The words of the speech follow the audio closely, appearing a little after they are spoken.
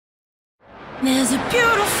There's a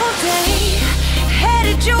beautiful day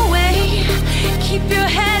headed your way. Keep your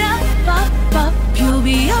head up, up, up. You'll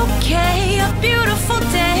be okay. A beautiful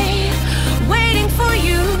day waiting for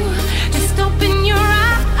you. Just open your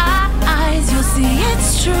eyes. You'll see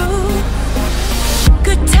it's true.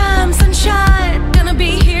 Good times, sunshine. Gonna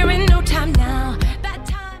be here in no time now. Bad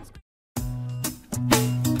times.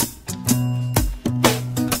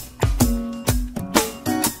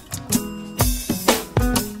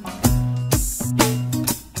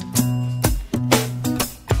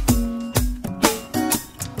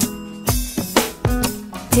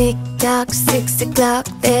 Tick tock, 6 o'clock,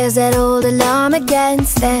 there's that old alarm again.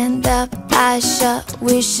 Stand up, eyes shut,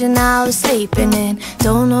 wishing I was sleeping in.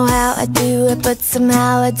 Don't know how I do it, but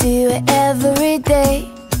somehow I do it every day.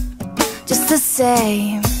 Just the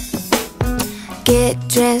same. Get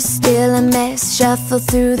dressed, still a mess, shuffle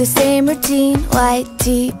through the same routine. White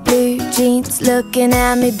tee, blue jeans, looking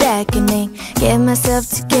at me beckoning. Get myself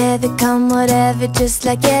together, come whatever, just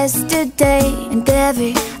like yesterday and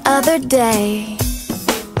every other day.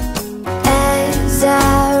 As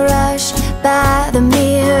I rush by, the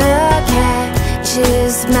mirror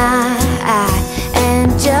catches my eye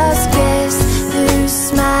and just gets through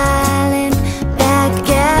smiling back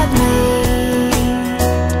at me.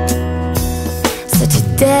 So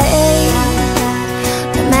today,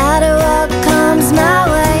 no matter what comes my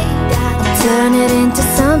way, I'll turn it into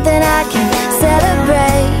something I can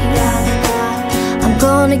celebrate. I'm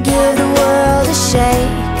gonna give the world a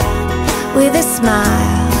shake with a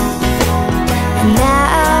smile. And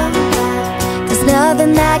now, there's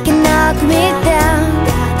nothing that can knock me down.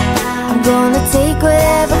 I'm gonna take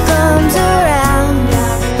whatever comes around.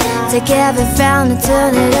 Take every frown and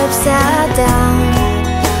turn it upside down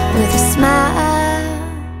with a smile.